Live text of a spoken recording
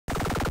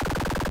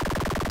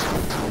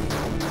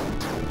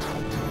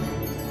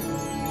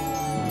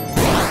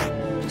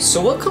So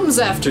what comes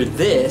after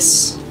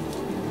this,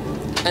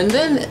 and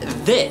then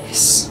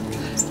this?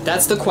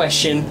 That's the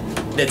question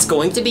that's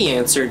going to be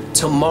answered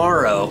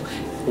tomorrow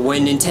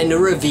when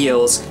Nintendo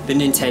reveals the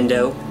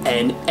Nintendo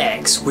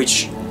NX,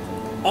 which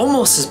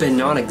almost has been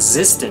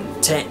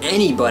non-existent to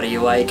anybody.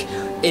 Like,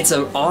 it's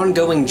an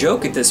ongoing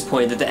joke at this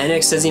point that the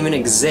NX doesn't even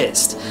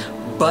exist.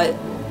 But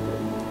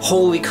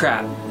holy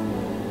crap,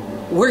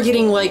 we're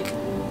getting like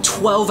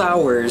 12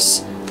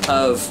 hours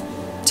of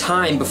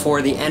time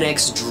before the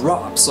NX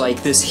drops,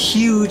 like this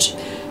huge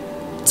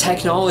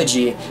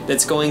technology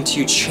that's going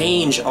to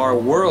change our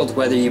world,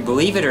 whether you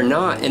believe it or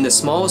not, in the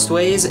smallest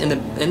ways and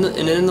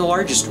in the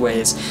largest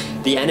ways.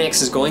 The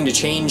NX is going to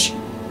change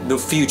the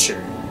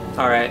future.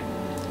 Alright?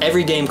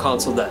 Every game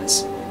console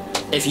does.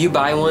 If you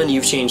buy one,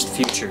 you've changed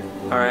the future.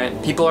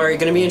 Alright? People are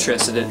going to be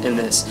interested in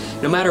this,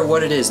 no matter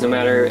what it is, no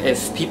matter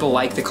if people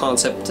like the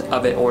concept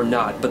of it or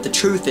not. But the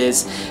truth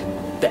is,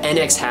 the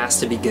NX has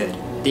to be good.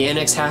 The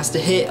NX has to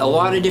hit a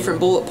lot of different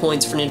bullet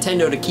points for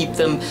Nintendo to keep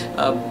them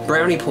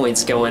brownie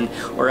points going,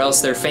 or else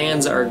their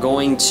fans are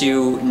going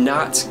to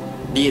not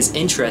be as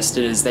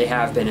interested as they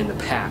have been in the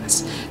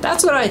past.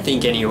 That's what I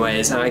think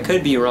anyways, and I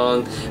could be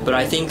wrong, but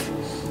I think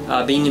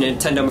being a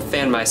Nintendo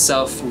fan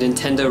myself,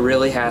 Nintendo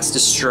really has to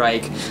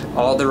strike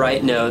all the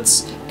right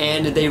notes,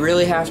 and they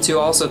really have to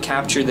also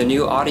capture the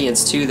new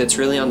audience too that's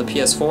really on the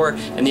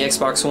PS4 and the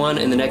Xbox One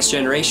and the next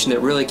generation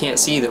that really can't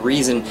see the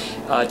reason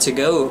to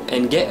go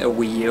and get a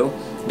Wii U,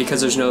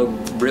 because there's no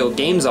real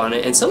games on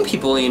it. And some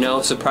people, you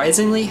know,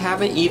 surprisingly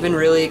haven't even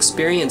really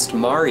experienced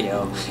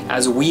Mario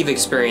as we've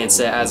experienced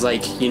it as,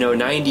 like, you know,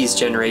 90s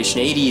generation,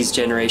 80s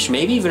generation,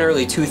 maybe even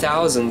early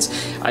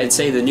 2000s. I'd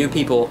say the new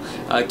people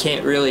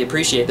can't really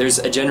appreciate. There's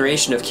a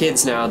generation of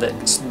kids now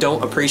that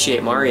don't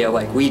appreciate Mario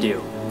like we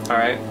do,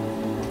 alright?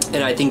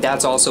 And I think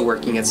that's also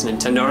working against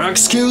Nintendo.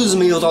 Excuse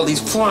me with all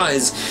these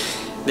flies!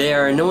 They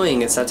are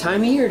annoying. It's that time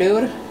of year,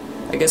 dude.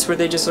 I guess where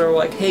they just are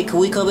like, hey, can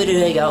we come in and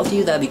hang out with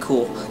you? That'd be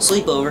cool.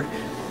 Sleepover.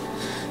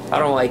 I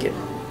don't like it.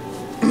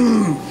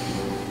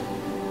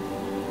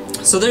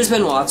 So there's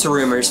been lots of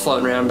rumors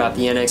floating around about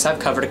the NX. I've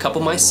covered a couple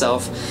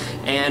myself,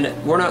 and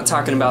we're not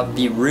talking about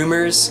the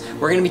rumors.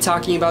 We're going to be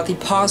talking about the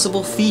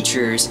possible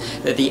features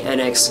that the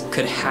NX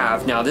could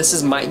have. Now,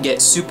 this might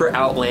get super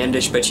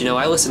outlandish, but you know,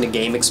 I listen to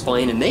Game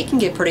Explain, and they can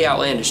get pretty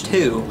outlandish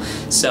too.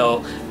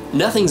 So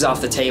nothing's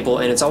off the table,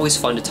 and it's always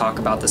fun to talk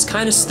about this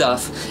kind of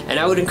stuff, and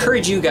I would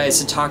encourage you guys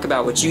to talk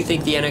about what you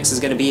think the NX is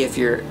going to be if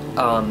you're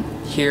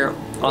here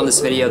on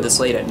this video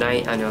this late at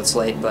night. I know it's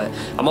late, but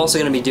I'm also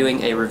going to be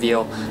doing a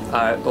reveal,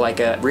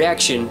 like a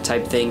reaction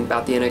type thing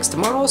about the NX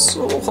tomorrow,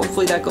 so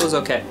hopefully that goes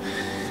okay.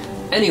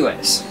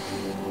 Anyways,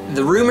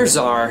 the rumors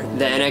are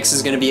the NX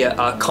is going to be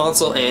a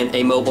console and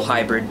a mobile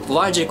hybrid.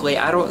 Logically,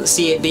 I don't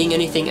see it being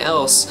anything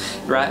else,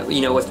 right? You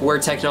know, with where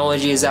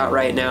technology is at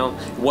right now,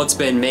 what's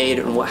been made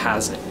and what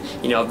hasn't.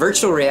 You know,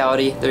 virtual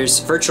reality, there's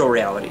virtual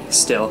reality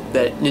still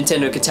that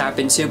Nintendo could tap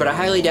into, but I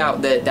highly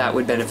doubt that that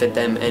would benefit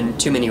them in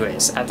too many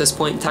ways at this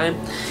point in time.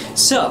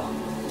 So,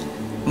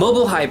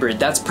 mobile hybrid,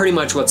 that's pretty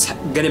much what's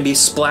going to be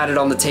splatted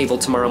on the table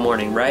tomorrow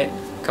morning, right?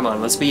 Come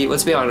on, let's be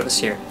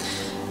honest here.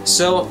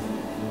 So,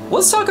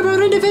 let's talk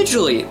about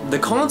individually, the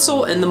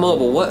console and the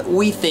mobile, what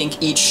we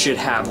think each should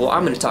have. Well,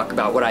 I'm going to talk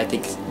about what I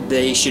think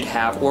they should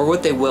have, or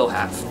what they will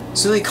have.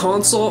 So the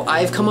console,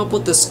 I've come up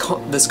with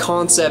this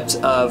concept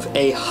of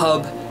a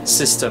hub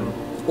system,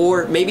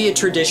 or maybe a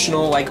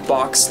traditional like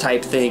box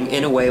type thing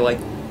in a way like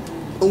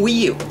a Wii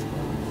U.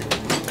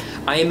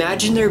 I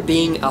imagine there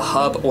being a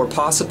hub, or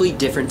possibly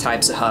different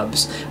types of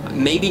hubs.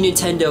 Maybe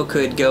Nintendo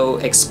could go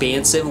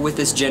expansive with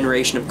this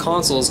generation of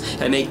consoles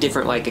and make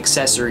different like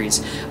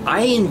accessories.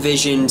 I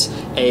envisioned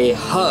a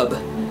hub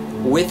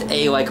with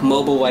a like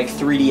mobile like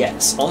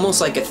 3DS, almost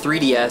like a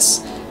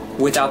 3DS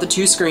without the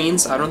two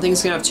screens. I don't think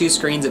it's gonna have two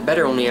screens, it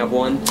better only have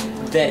one,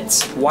 that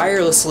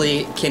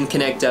wirelessly can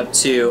connect up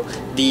to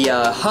the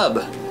hub.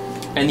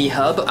 And the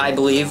hub, I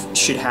believe,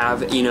 should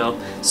have, you know,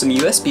 some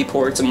USB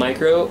ports, a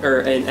micro or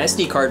an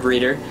SD card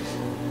reader,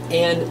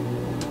 and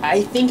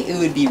I think it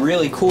would be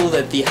really cool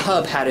that the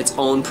hub had its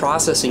own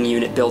processing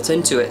unit built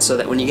into it, so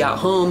that when you got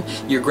home,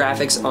 your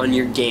graphics on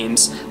your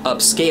games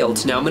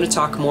upscaled. Now I'm going to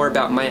talk more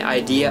about my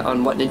idea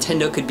on what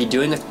Nintendo could be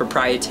doing with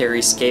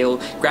proprietary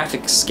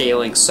graphic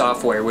scaling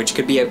software, which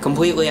could be a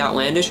completely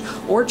outlandish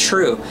or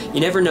true. You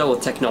never know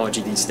with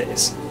technology these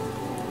days.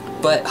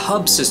 But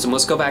hub system,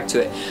 let's go back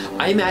to it.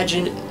 I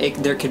imagine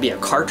there could be a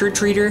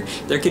cartridge reader,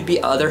 there could be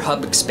other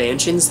hub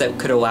expansions that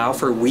could allow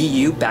for Wii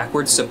U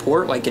backwards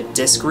support, like a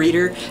disc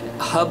reader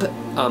hub,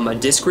 a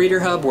disc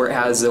reader hub where it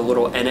has a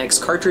little NX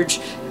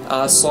cartridge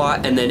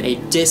slot, and then a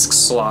disc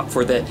slot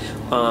for the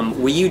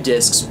Wii U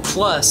discs,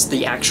 plus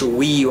the actual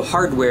Wii U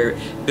hardware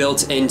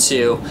built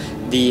into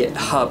the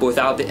hub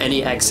without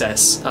any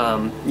excess,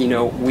 you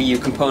know, Wii U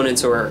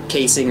components or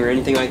casing or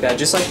anything like that,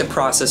 just like the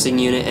processing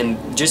unit and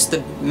just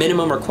the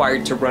minimum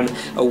required to run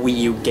a Wii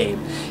U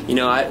game. You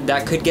know,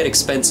 that could get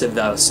expensive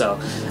though, so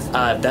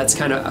that's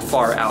kind of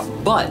far out.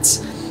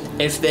 But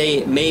if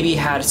they maybe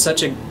had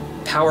such a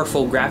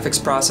powerful graphics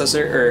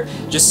processor, or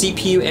just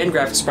CPU and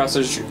graphics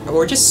processor,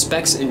 or just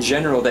specs in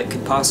general that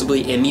could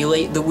possibly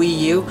emulate the Wii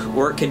U,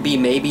 or it could be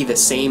maybe the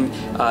same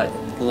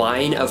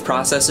line of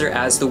processor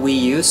as the Wii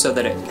U, so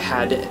that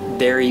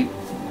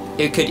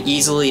it could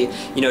easily,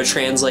 you know,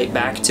 translate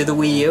back to the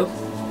Wii U.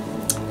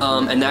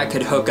 And that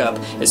could hook up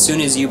as soon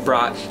as you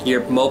brought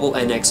your mobile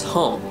NX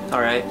home.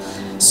 Alright,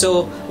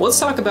 so let's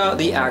talk about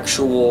the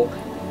actual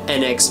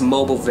NX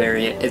mobile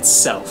variant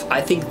itself.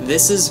 I think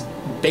this is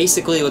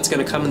basically what's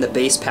going to come in the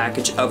base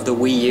package of the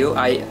Wii U.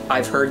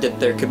 I've heard that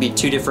there could be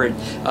two different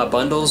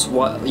bundles,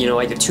 you know,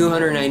 like a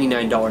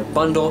 $299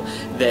 bundle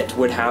that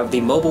would have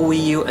the mobile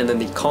Wii U and then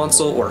the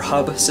console or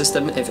hub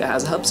system. If it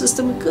has a hub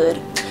system, good.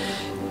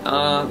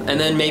 And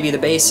then maybe the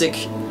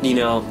basic, you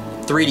know,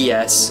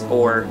 3DS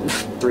or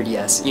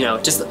 3DS, you know,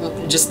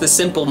 just the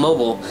simple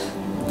mobile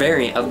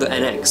variant of the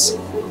NX.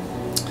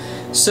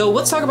 So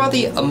let's talk about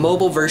the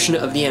mobile version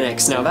of the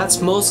NX. Now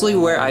that's mostly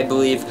where I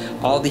believe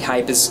all the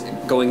hype is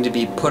going to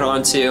be put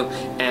onto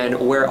and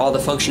where all the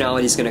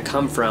functionality is going to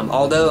come from.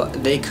 Although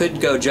they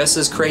could go just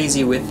as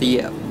crazy with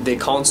the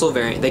console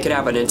variant. They could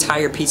have an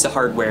entire piece of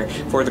hardware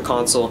for the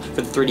console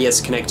for the 3DS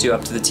to connect to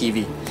up to the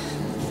TV.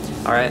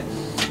 Alright,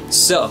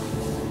 so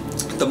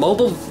the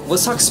mobile,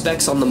 let's talk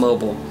specs on the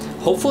mobile.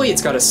 Hopefully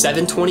it's got a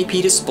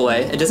 720p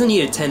display. It doesn't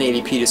need a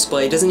 1080p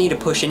display. It doesn't need to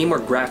push any more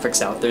graphics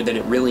out there than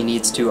it really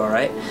needs to,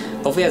 alright?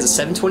 Hopefully it has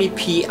a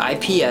 720p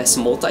IPS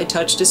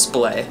multi-touch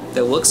display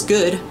that looks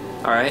good,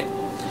 alright?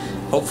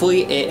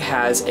 Hopefully it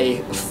has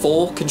a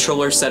full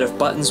controller set of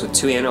buttons with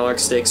 2 analog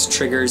sticks,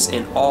 triggers,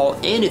 and all,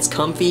 and it's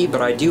comfy,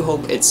 but I do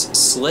hope it's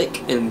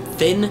slick and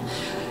thin.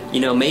 You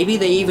know, maybe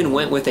they even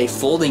went with a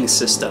folding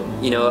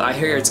system. You know, I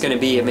hear it's going to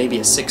be maybe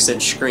a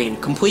 6-inch screen.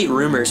 Complete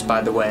rumors, by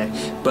the way,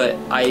 but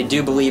I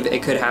do believe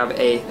it could have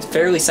a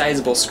fairly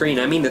sizable screen.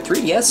 I mean, the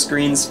 3DS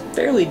screen's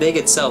fairly big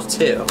itself,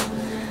 too.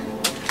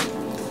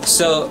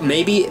 So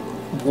maybe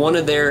one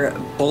of their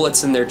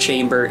bullets in their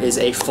chamber is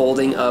a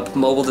folding up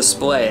mobile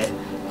display.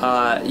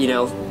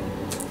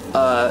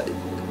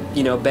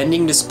 You know,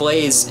 bending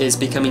displays is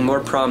becoming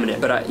more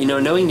prominent, but you know,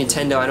 knowing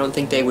Nintendo, I don't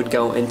think they would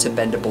go into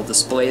bendable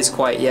displays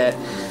quite yet,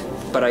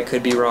 but I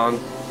could be wrong.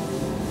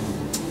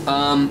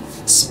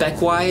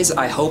 Spec-wise,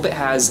 I hope it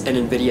has an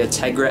NVIDIA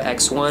Tegra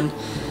X1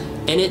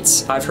 in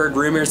it. I've heard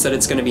rumors that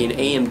it's going to be an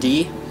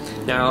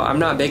AMD. Now, I'm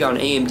not big on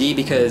AMD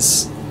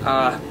because,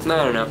 I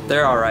don't know,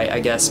 they're alright,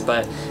 I guess,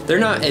 but they're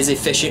not as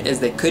efficient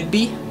as they could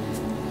be.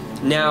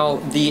 Now,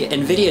 the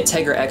NVIDIA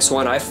Tegra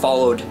X1, I've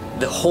followed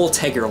the whole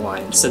Tegra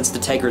line since the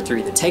Tegra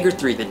 3, the Tegra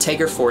 3, the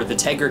Tegra 4, the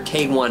Tegra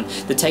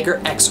K1, the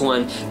Tegra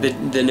X1, the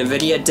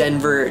NVIDIA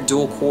Denver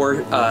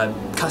dual-core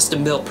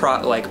custom-built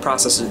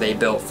processor they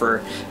built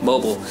for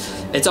mobile.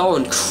 It's all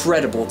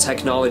incredible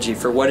technology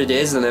for what it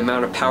is and the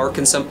amount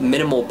of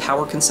minimal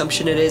power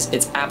consumption it is.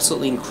 It's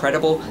absolutely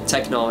incredible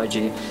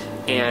technology.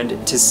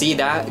 And to see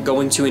that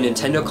going to a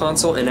Nintendo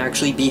console and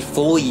actually be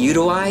fully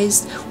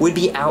utilized would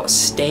be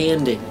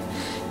outstanding.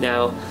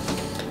 Now,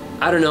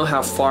 I don't know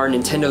how far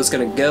Nintendo's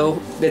gonna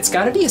go. It's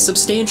gotta be a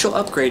substantial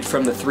upgrade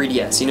from the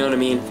 3DS, you know what I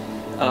mean?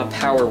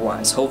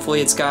 Power-wise. Hopefully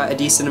it's got a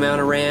decent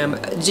amount of RAM.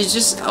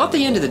 Just at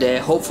the end of the day,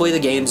 hopefully the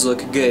games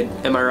look good.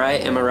 Am I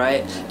right? Am I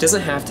right?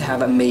 Doesn't have to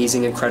have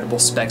amazing, incredible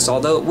specs,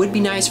 although it would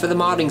be nice for the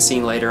modding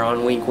scene later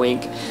on, wink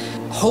wink.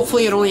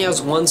 Hopefully it only has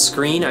one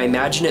screen. I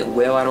imagine it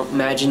will. I don't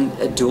imagine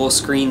a dual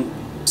screen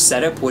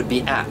setup would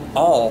be at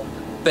all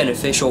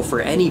beneficial for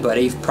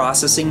anybody.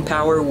 Processing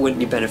power wouldn't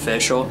be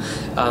beneficial.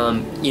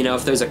 You know,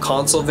 if there's a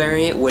console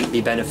variant, it wouldn't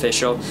be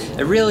beneficial.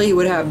 It really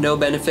would have no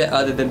benefit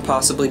other than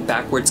possibly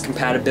backwards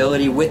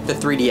compatibility with the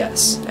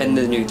 3DS and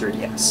the new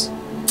 3DS.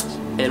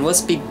 And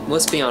let's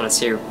be honest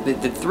here, the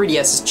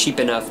 3DS is cheap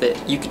enough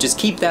that you could just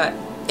keep that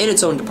in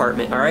its own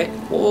department, alright?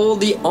 Well,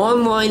 the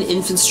online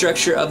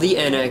infrastructure of the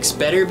NX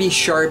better be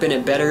sharp and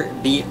it better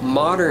be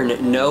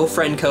modern. No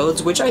friend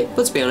codes, which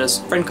let's be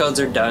honest, friend codes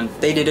are done.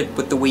 They did it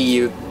with the Wii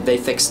U, they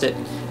fixed it,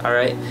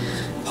 alright?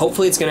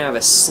 Hopefully it's going to have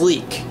a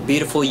sleek,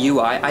 beautiful UI.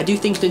 I do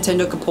think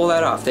Nintendo can pull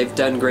that off. They've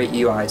done great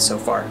UI so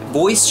far.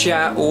 Voice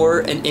chat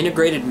or an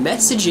integrated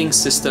messaging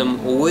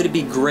system would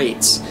be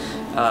great.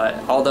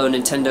 Although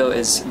Nintendo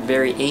is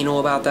very anal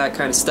about that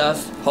kind of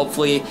stuff,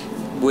 hopefully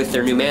with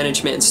their new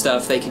management and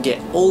stuff, they could get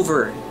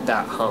over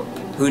that hump.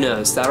 Who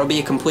knows? That'll be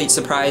a complete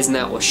surprise, and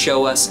that will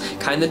show us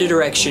kind of the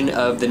direction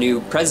of the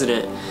new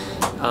president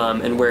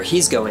and where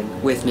he's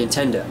going with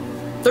Nintendo.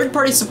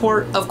 Third-party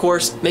support, of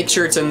course, make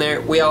sure it's in there.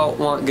 We all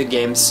want good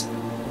games,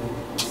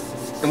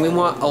 and we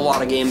want a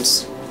lot of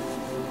games.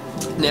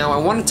 Now, I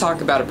want to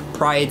talk about a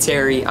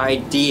proprietary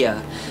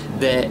idea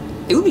that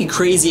it would be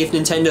crazy if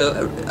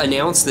Nintendo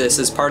announced this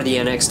as part of the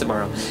NX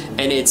tomorrow,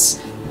 and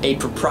it's a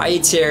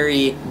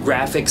proprietary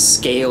graphics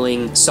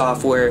scaling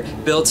software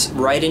built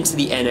right into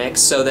the NX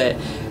so that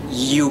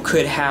you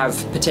could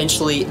have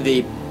potentially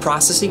the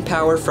processing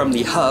power from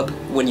the hub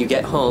when you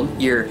get home.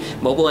 Your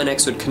mobile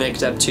NX would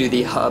connect up to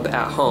the hub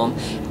at home,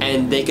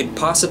 and they could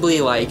possibly,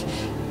 like,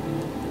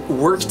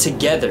 work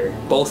together,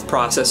 both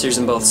processors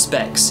and both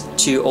specs,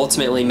 to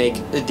ultimately make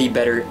the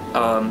better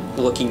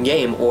looking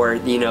game, or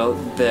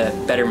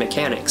the better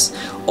mechanics.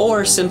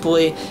 Or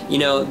simply,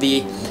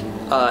 the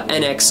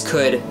NX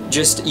could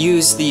just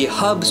use the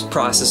hub's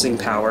processing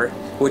power,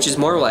 which is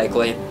more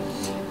likely,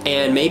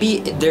 and maybe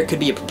there could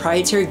be a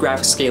proprietary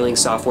graphics scaling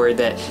software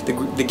that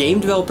the game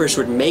developers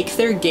would make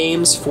their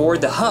games for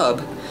the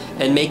hub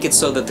and make it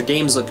so that the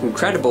games look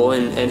incredible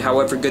and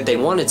however good they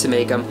wanted to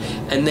make them,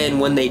 and then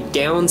when they could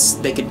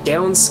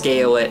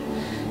downscale it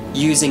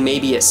using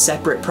maybe a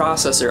separate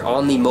processor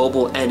on the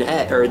mobile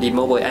NX or the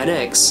mobile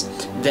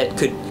NX that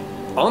could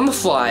on the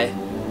fly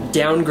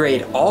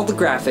downgrade all the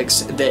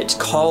graphics that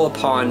call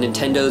upon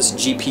Nintendo's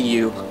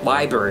GPU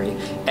library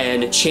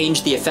and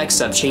change the effects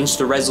up, change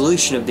the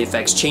resolution of the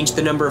effects, change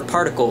the number of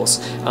particles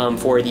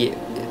for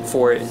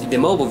the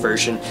mobile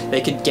version.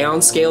 They could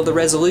downscale the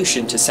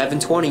resolution to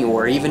 720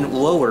 or even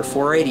lower,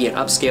 480, and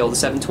upscale to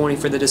 720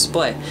 for the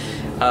display.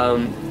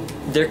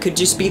 There could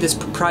just be this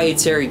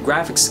proprietary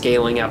graphics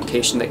scaling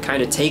application that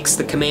kind of takes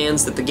the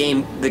commands that the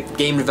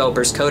game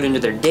developers code into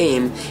their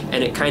game,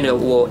 and it kind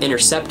of will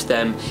intercept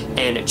them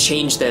and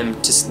change them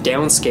to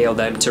downscale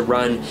them to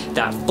run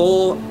that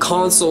full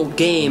console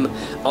game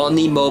on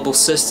the mobile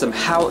system.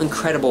 How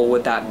incredible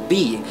would that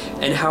be?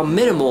 And how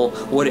minimal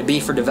would it be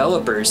for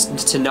developers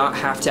to not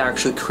have to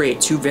actually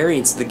create two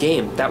variants of the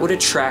game? That would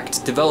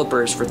attract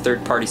developers for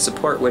third-party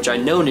support, which I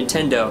know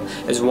Nintendo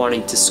is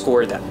wanting to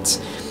score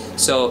that.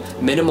 So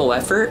minimal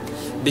effort,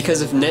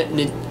 because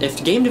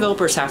if game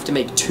developers have to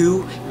make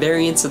two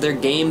variants of their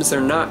games,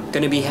 they're not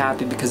going to be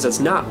happy, because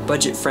it's not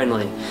budget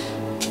friendly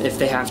if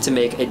they have to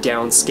make a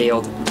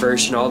downscaled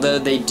version. Although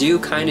they do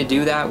kind of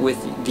do that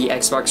with the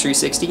Xbox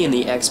 360 and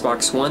the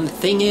Xbox One. The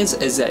thing is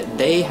that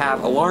they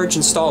have a large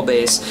install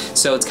base,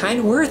 so it's kind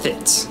of worth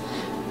it.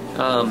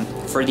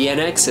 For the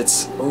NX,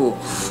 it's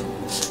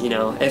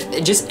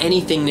if just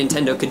anything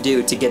Nintendo could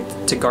do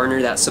to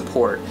garner that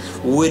support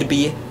would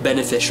be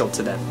beneficial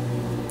to them.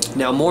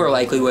 Now, more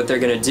likely what they're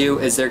going to do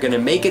is they're going to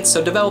make it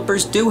so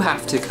developers do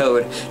have to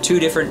code two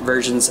different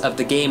versions of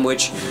the game,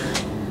 which,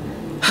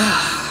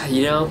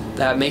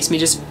 that makes me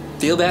just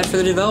feel bad for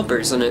the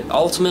developers, and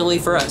ultimately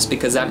for us,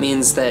 because that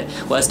means that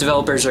less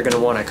developers are going to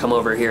want to come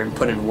over here and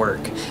put in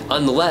work,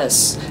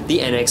 unless the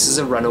NX is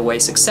a runaway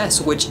success,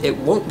 which it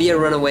won't be a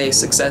runaway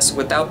success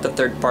without the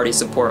third-party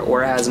support,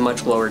 or has a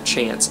much lower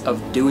chance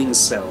of doing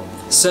so.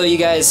 So you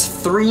guys,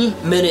 3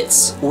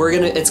 minutes,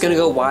 it's gonna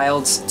go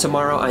wild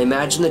tomorrow. I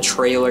imagine the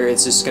trailer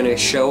is just gonna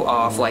show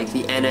off like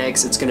the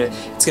NX.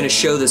 It's gonna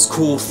show this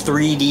cool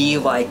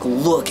 3D like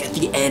look at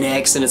the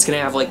NX, and it's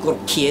gonna have like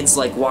little kids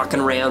like walking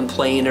around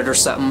playing it or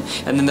something,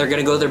 and then they're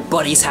gonna go to their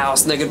buddy's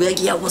house and they're gonna be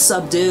like, yo, what's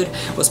up, dude?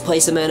 Let's play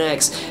some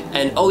NX.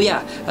 And oh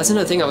yeah, that's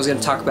another thing I was gonna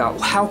talk about.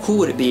 How cool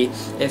would it be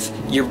if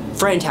your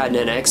friend had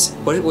an NX?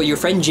 Well, your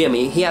friend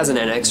Jimmy, he has an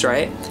NX,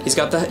 right?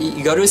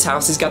 You go to his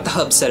house, he's got the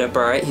hub set up,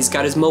 alright? He's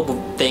got his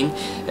mobile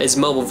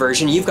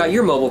version, you've got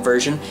your mobile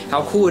version.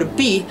 How cool would it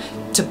be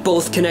to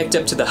both connect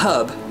up to the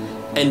hub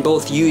and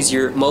both use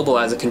your mobile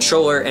as a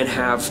controller and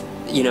have,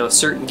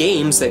 certain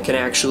games that can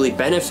actually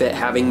benefit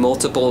having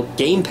multiple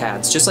game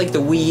pads, just like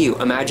the Wii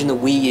U. Imagine the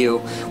Wii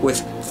U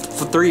with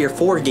 3 or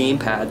 4 game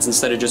pads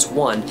instead of just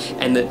one,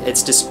 and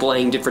it's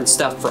displaying different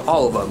stuff for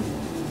all of them.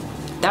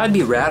 That would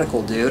be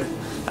radical, dude.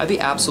 That'd be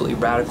absolutely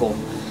radical.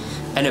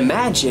 And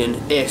imagine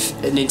if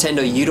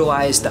Nintendo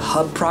utilized the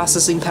hub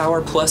processing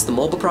power plus the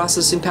mobile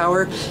processing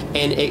power,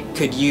 and it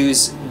could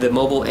use the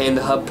mobile and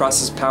the hub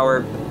processing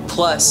power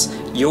plus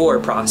your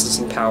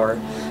processing power.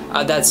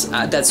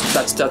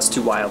 That's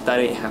too wild.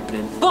 That ain't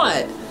happening.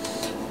 But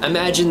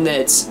imagine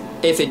that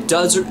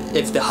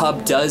if the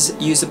hub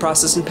does use the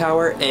processing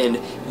power and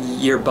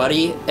your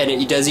buddy, and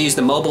it does use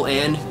the mobile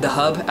and the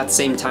hub at the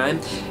same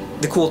time.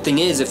 The cool thing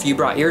is, if you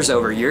brought yours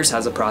over, yours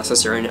has a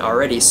processor in it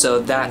already,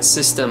 so that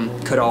system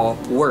could all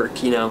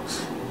work, you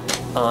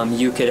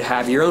could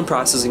have your own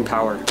processing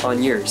power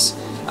on yours.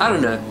 I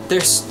don't know,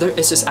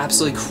 it's just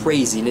absolutely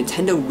crazy.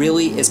 Nintendo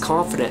really is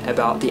confident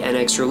about the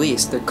NX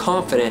release. They're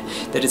confident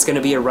that it's going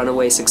to be a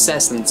runaway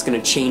success and it's going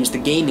to change the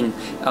gaming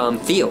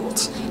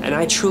field. And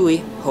I truly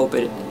hope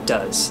it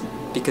does,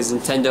 because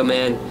Nintendo,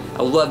 man,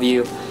 I love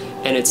you,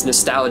 and it's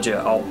nostalgia.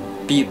 I'll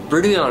be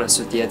brutally honest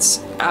with you,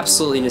 it's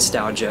absolutely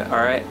nostalgia,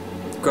 alright?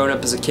 Growing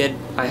up as a kid,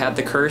 I had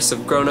the curse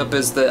of growing up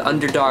as the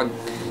underdog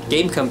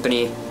game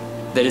company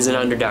that is an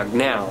underdog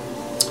now,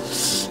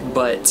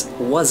 but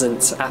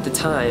wasn't at the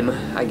time,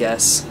 I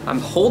guess. I'm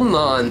holding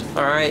on,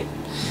 alright?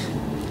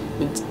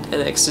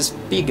 NX,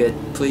 just be good,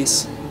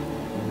 please.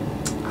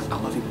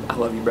 I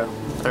love you, bro,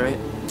 alright?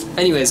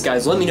 Anyways,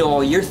 guys, let me know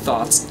all your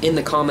thoughts in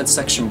the comments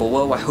section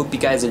below. I hope you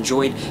guys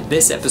enjoyed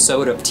this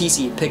episode of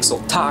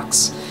TCPixel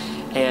Talks,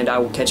 and I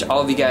will catch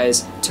all of you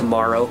guys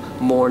tomorrow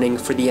morning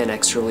for the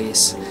NX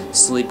release.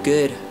 Sleep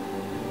good.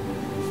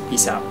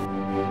 Peace out.